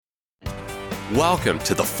Welcome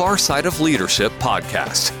to the Far Side of Leadership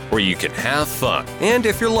podcast, where you can have fun and,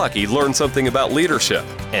 if you're lucky, learn something about leadership.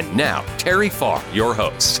 And now, Terry Farr, your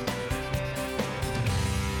host.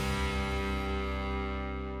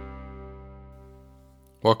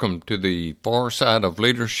 Welcome to the Far Side of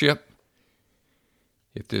Leadership.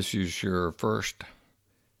 If this is your first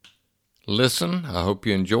listen, I hope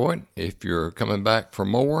you enjoy it. If you're coming back for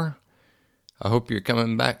more, I hope you're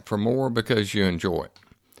coming back for more because you enjoy it.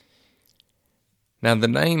 Now, the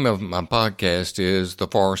name of my podcast is The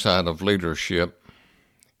Far Side of Leadership.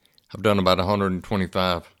 I've done about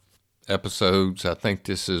 125 episodes. I think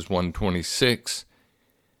this is 126.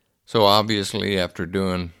 So obviously, after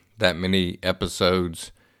doing that many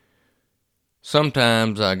episodes,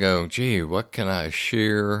 sometimes I go, gee, what can I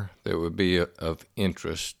share that would be of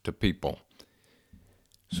interest to people?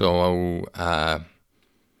 So I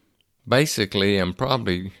basically am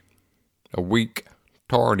probably a week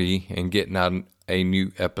tardy in getting out a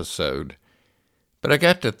new episode. But I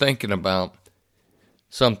got to thinking about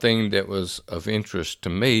something that was of interest to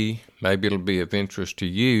me. Maybe it'll be of interest to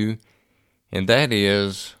you, and that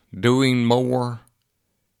is doing more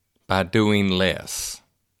by doing less.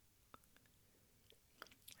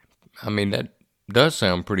 I mean, that does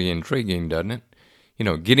sound pretty intriguing, doesn't it? You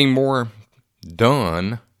know, getting more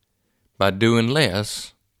done by doing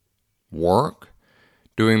less work,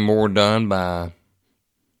 doing more done by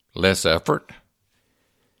less effort.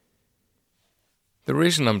 The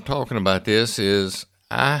reason I'm talking about this is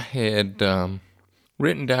I had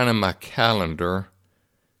written down in my calendar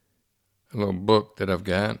a little book that I've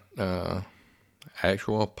got,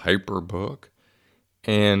 actual paper book,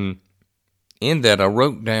 and in that I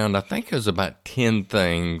wrote down, I think it was about 10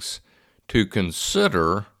 things to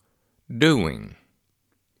consider doing.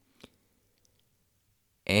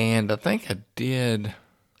 And I think I did,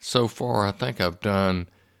 so far, I think I've done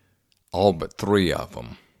all but 3 of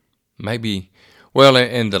them. Maybe, well,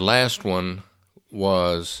 and the last one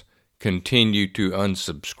was continue to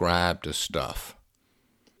unsubscribe to stuff.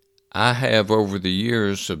 I have over the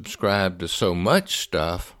years subscribed to so much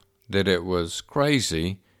stuff that it was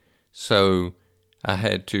crazy, so I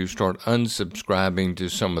had to start unsubscribing to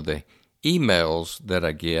some of the emails that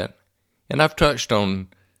I get. And I've touched on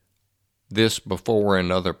this before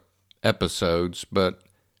in other episodes, but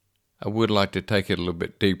I would like to take it a little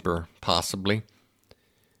bit deeper, possibly.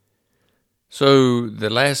 So the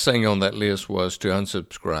last thing on that list was to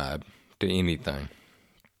unsubscribe to anything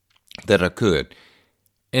that I could.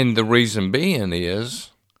 And the reason being is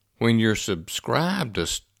when you're subscribed to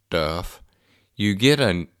stuff, you get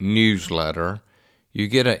a newsletter, you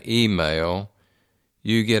get an email,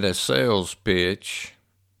 you get a sales pitch.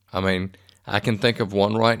 I mean, I can think of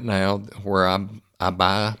one right now where I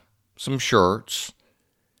buy some shirts,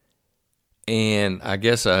 and I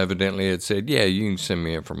guess I evidently had said, yeah, you can send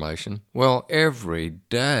me information. Well, every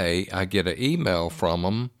day I get an email from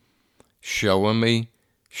them showing me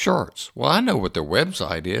shirts. Well, I know what their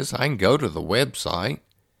website is. I can go to the website.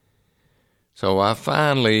 So I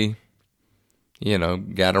finally,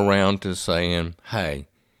 got around to saying, hey,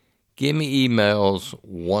 give me emails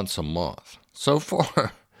once a month. So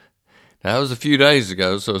far, that was a few days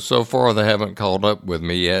ago, so far they haven't called up with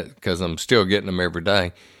me yet because I'm still getting them every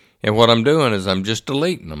day. And what I'm doing is I'm just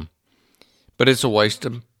deleting them. But it's a waste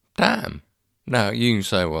of time. Now, you can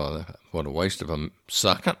say, well, what a waste of a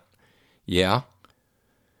second. Yeah.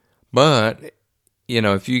 But,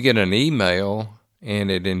 if you get an email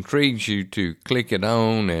and it intrigues you to click it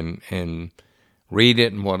on and read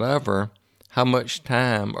it and whatever, how much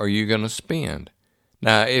time are you going to spend?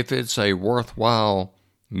 Now, if it's a worthwhile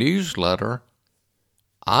newsletter,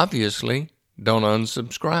 obviously don't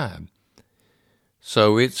unsubscribe.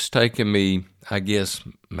 So it's taken me, I guess,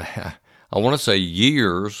 I want to say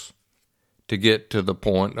years to get to the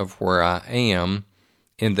point of where I am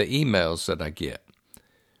in the emails that I get.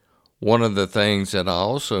 One of the things that I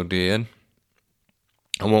also did,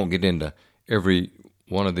 I won't get into every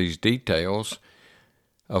one of these details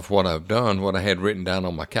of what I've done, what I had written down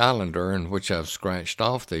on my calendar, in which I've scratched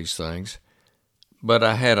off these things, but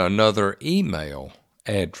I had another email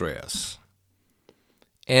address.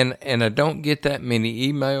 And I don't get that many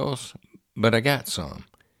emails, but I got some.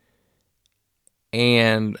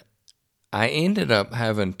 And I ended up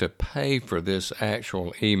having to pay for this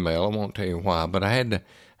actual email. I won't tell you why, but I had to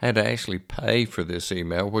actually pay for this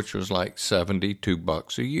email, which was like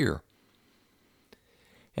 $72 a year.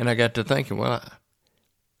 And I got to thinking, well,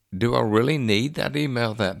 do I really need that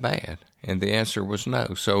email that bad? And the answer was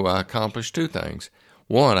no. So I accomplished 2 things.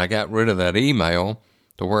 One, I got rid of that email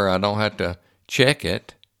to where I don't have to check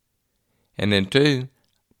it. And then 2,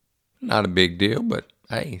 not a big deal, but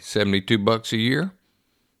hey, $72 a year.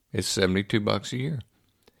 It's $72 a year.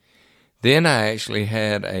 Then I actually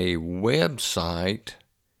had a website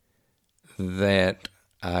that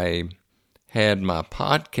I had my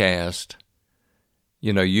podcast.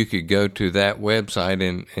 You know, you could go to that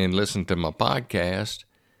website and listen to my podcast,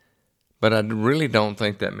 but I really don't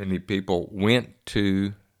think that many people went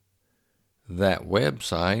to that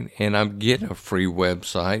website, and I'm getting a free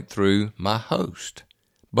website through my host,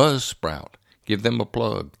 Buzzsprout. Give them a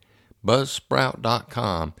plug,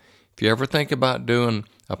 buzzsprout.com. If you ever think about doing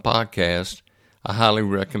a podcast, I highly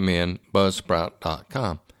recommend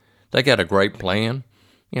buzzsprout.com. They got a great plan.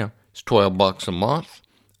 You know, it's $12 a month.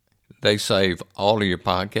 They save all of your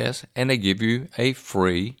podcasts, and they give you a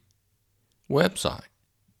free website.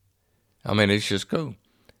 I mean, it's just cool.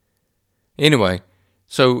 Anyway,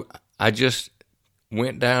 so I just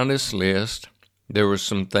went down this list. There were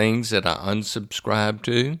some things that I unsubscribed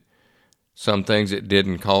to, some things that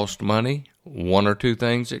didn't cost money, one or two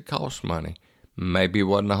things that cost money. Maybe it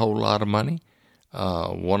wasn't a whole lot of money.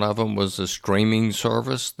 One of them was a streaming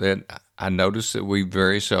service that I noticed that we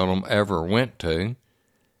very seldom ever went to.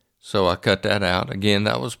 So I cut that out. Again,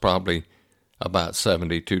 that was probably about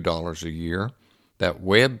 $72 a year. That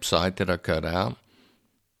website that I cut out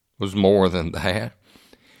was more than that.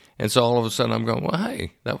 And so all of a sudden I'm going, well,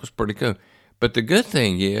 hey, that was pretty cool. But the good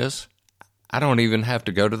thing is I don't even have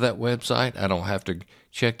to go to that website. I don't have to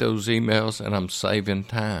check those emails, and I'm saving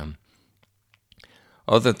time.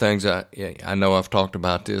 Other things, I know I've talked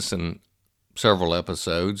about this in several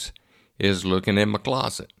episodes, is looking in my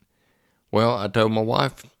closet. Well, I told my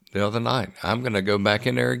wife the other night, I'm going to go back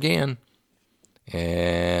in there again.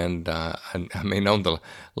 And, I mean, on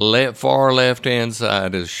the far left-hand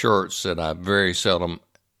side is shirts that I very seldom,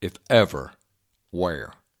 if ever,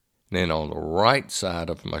 wear. And then on the right side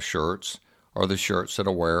of my shirts are the shirts that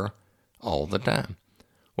I wear all the time.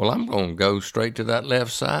 Well, I'm going to go straight to that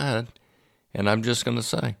left side, and I'm just going to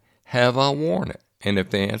say, have I worn it? And if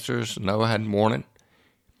the answer is no, I hadn't worn it,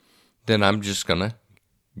 then I'm just going to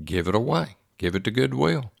give it away, give it to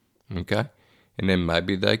Goodwill. Okay? And then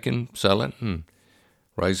maybe they can sell it and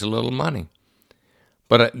raise a little money.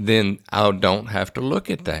 But then I don't have to look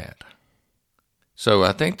at that. So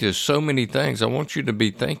I think there's so many things I want you to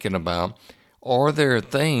be thinking about. Are there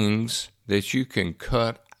things that you can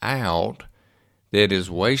cut out that is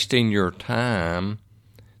wasting your time,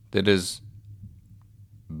 that is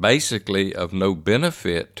basically of no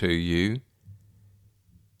benefit to you,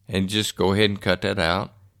 and just go ahead and cut that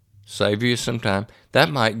out? Save you some time. That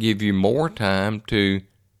might give you more time to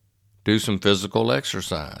do some physical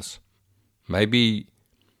exercise. Maybe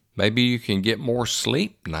you can get more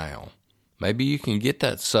sleep now. Maybe you can get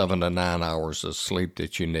that 7 to 9 hours of sleep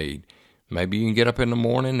that you need. Maybe you can get up in the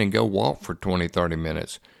morning and go walk for 20, 30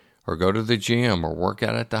 minutes, or go to the gym, or work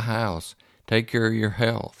out at the house. Take care of your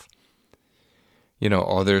health. You know,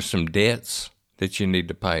 are there some debts that you need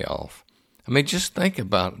to pay off? I mean, just think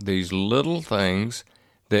about these little things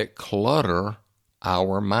that clutter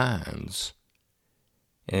our minds.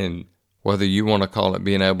 And whether you want to call it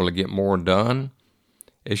being able to get more done,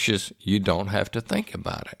 it's just you don't have to think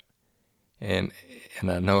about it. And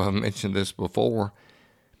I know I've mentioned this before.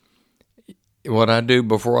 What I do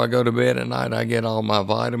before I go to bed at night, I get all my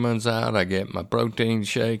vitamins out, I get my protein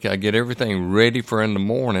shake, I get everything ready for in the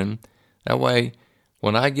morning. That way,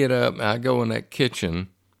 when I get up and I go in that kitchen,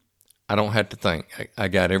 I don't have to think. I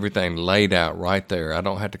got everything laid out right there. I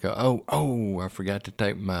don't have to go, oh, I forgot to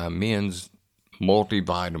take my men's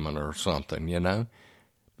multivitamin or something, you know.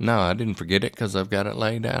 No, I didn't forget it because I've got it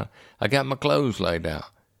laid out. I got my clothes laid out.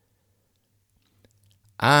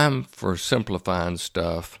 I'm for simplifying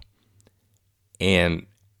stuff, and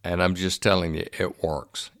I'm just telling you, it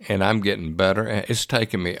works. And I'm getting better. It's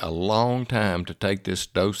taken me a long time to take this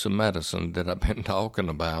dose of medicine that I've been talking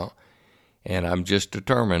about, and I'm just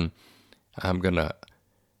determined I'm going to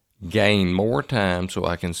gain more time so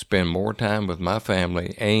I can spend more time with my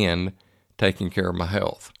family and taking care of my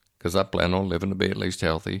health, because I plan on living to be at least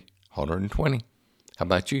healthy 120. How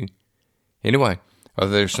about you? Anyway, are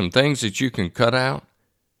there some things that you can cut out?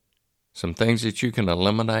 Some things that you can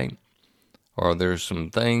eliminate? Or are there some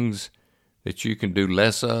things that you can do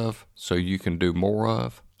less of so you can do more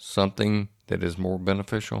of? Something that is more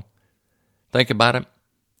beneficial? Think about it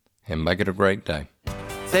and make it a great day.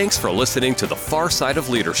 Thanks for listening to the Far Side of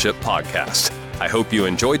Leadership podcast. I hope you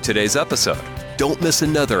enjoyed today's episode. Don't miss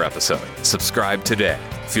another episode. Subscribe today.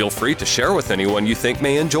 Feel free to share with anyone you think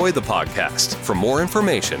may enjoy the podcast. For more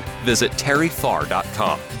information, visit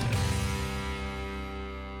terryfarr.com.